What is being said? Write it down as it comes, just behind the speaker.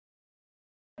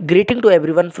Greeting to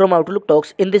everyone from Outlook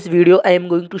Talks. In this video, I am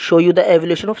going to show you the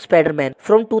evolution of Spider-Man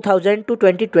from 2000 to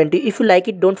 2020. If you like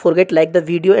it, don't forget like the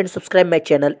video and subscribe my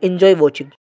channel. Enjoy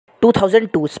watching.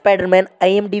 2002 Spider-Man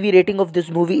IMDb rating of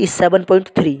this movie is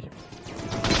 7.3.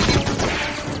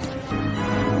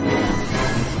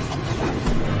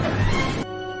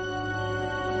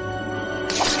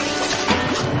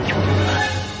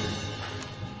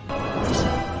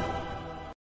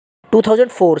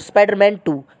 2004 Spider-Man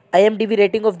 2 IMDb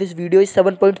rating of this video is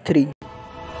 7.3.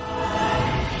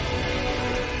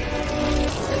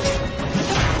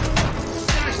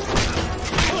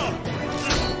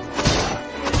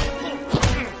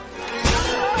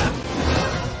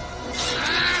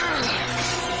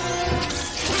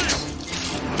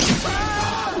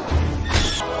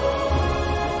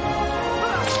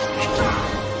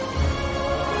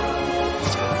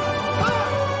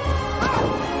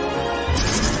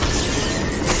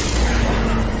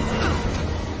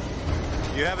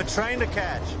 You have a train to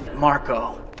catch.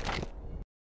 Marco.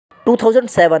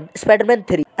 2007 Spider-Man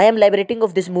 3 IMDb rating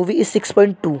of this movie is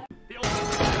 6.2.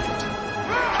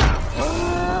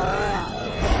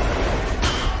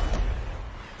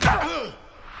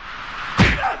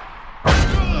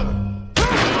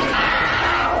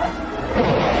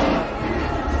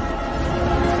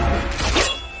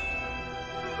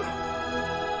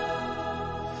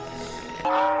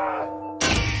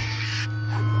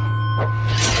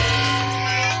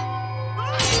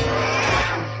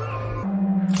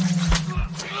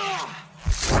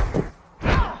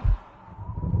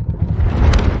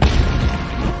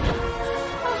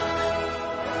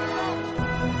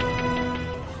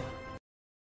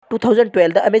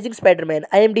 2012 The Amazing Spider-Man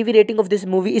IMDb rating of this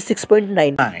movie is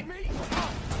 6.9.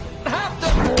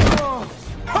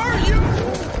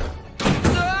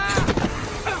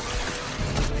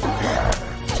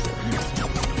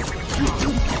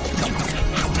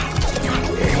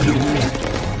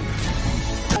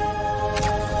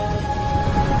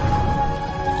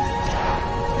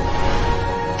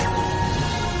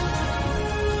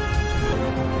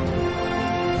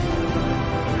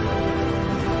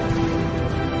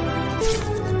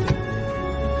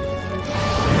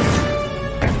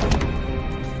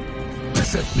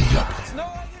 Set me up.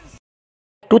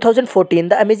 2014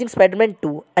 The Amazing Spider-Man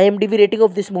 2 IMDb rating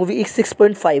of this movie is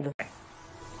 6.5.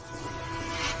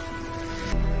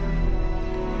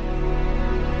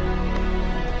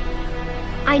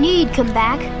 I knew you'd come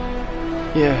back.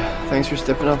 Yeah, thanks for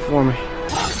stepping up for me.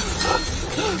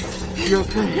 You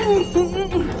okay?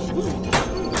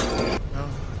 No,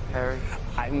 Harry.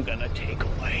 I'm gonna take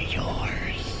away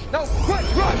yours. No, run!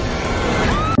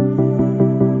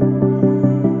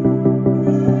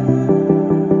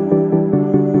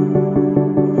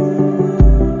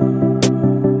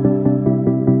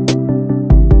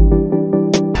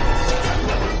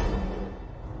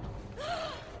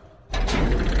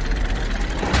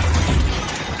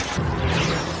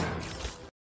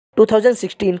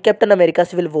 2016 Captain America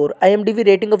Civil War IMDb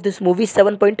rating of this movie is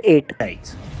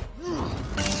 7.8.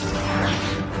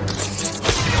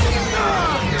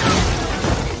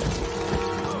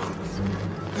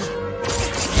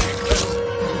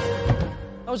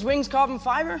 Those wings carbon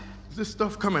fiber? Is this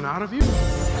stuff coming out of you?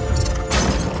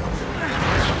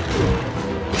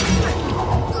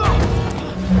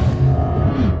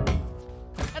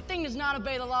 That thing does not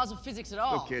obey the laws of physics at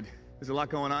all. Look, kid, there's a lot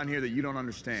going on here that you don't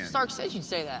understand. Stark said you'd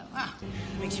say that. Wow,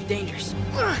 makes you dangerous.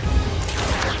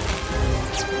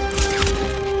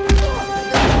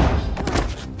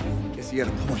 Guess he had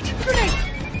a point.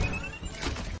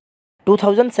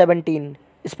 2017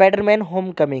 Spider-Man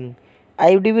Homecoming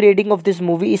IMDb rating of this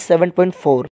movie is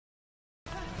 7.4.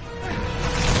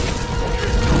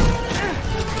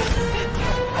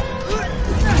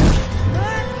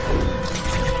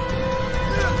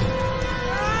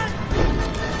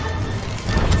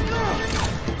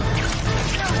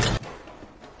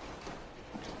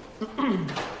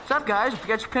 What's up, guys?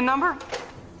 Forget your pin number?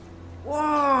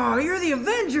 Whoa, you're the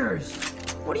Avengers!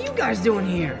 What are you guys doing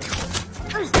here?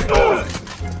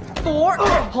 Thor,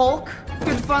 Hulk,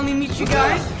 good to finally meet you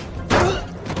guys.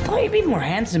 Oh, you'd be more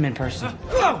handsome in person.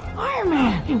 Iron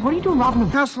Man! Hey, what are you doing robbing him?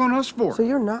 Hassling us for? So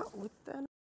you're not with them?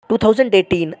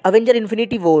 2018 Avenger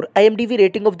Infinity War IMDb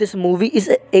rating of this movie is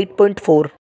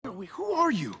 8.4. Wait, who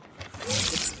are you?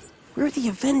 We're the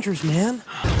Avengers, man.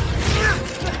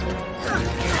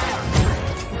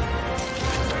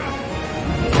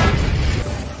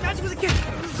 Magic with a kid!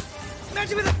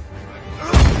 Magic with a...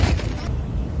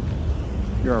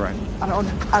 You're all right. I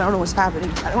don't know what's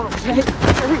happening. I don't know.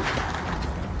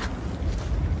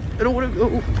 I don't want to go.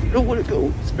 I don't want to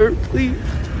go, sir. Please.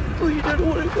 Please, I don't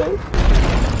want to go.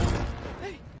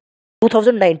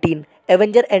 2019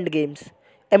 Avenger Endgames.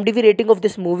 MDB rating of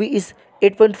this movie is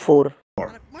 8.4.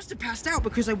 I must have passed out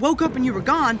because I woke up and you were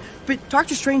gone, but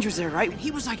Doctor Strange was there, right? He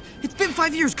was like, "It's been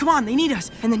 5 years, come on, they need us."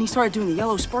 And then he started doing the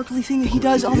yellow sparkly thing that he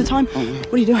does all the time.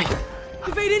 What are you doing?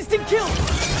 Evade instant kill!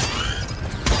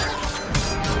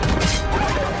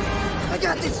 I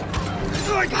got this!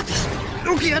 Oh, I got this!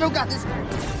 Okay, I don't got this!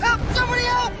 Help! Somebody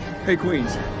help! Hey,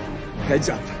 Queens. Heads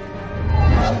up.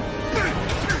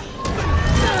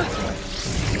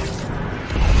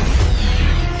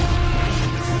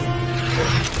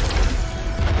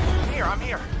 I'm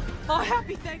here. Oh,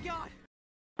 happy, thank God!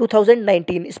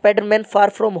 2019 Spider-Man Far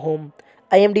From Home.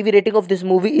 IMDb rating of this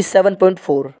movie is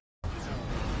 7.4.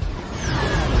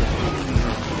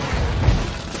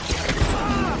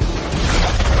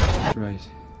 Right.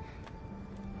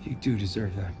 You do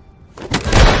deserve that.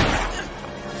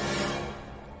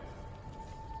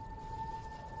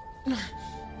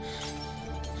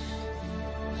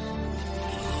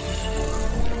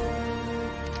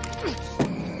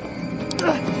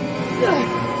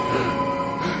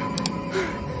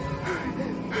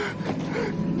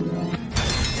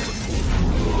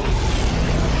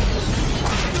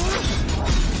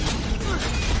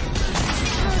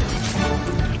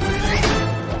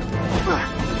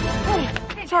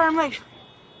 Sorry, I'm late.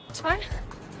 It's fine.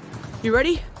 You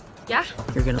ready? Yeah.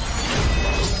 You're gonna...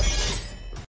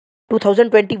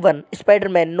 2021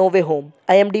 Spider-Man No Way Home.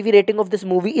 IMDb rating of this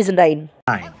movie is 9.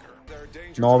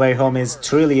 No Way Home is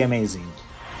truly amazing.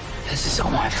 This is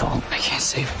all my fault. I can't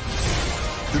save him.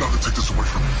 You're not gonna take this away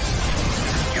from me.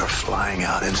 You're flying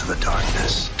out into the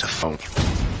darkness to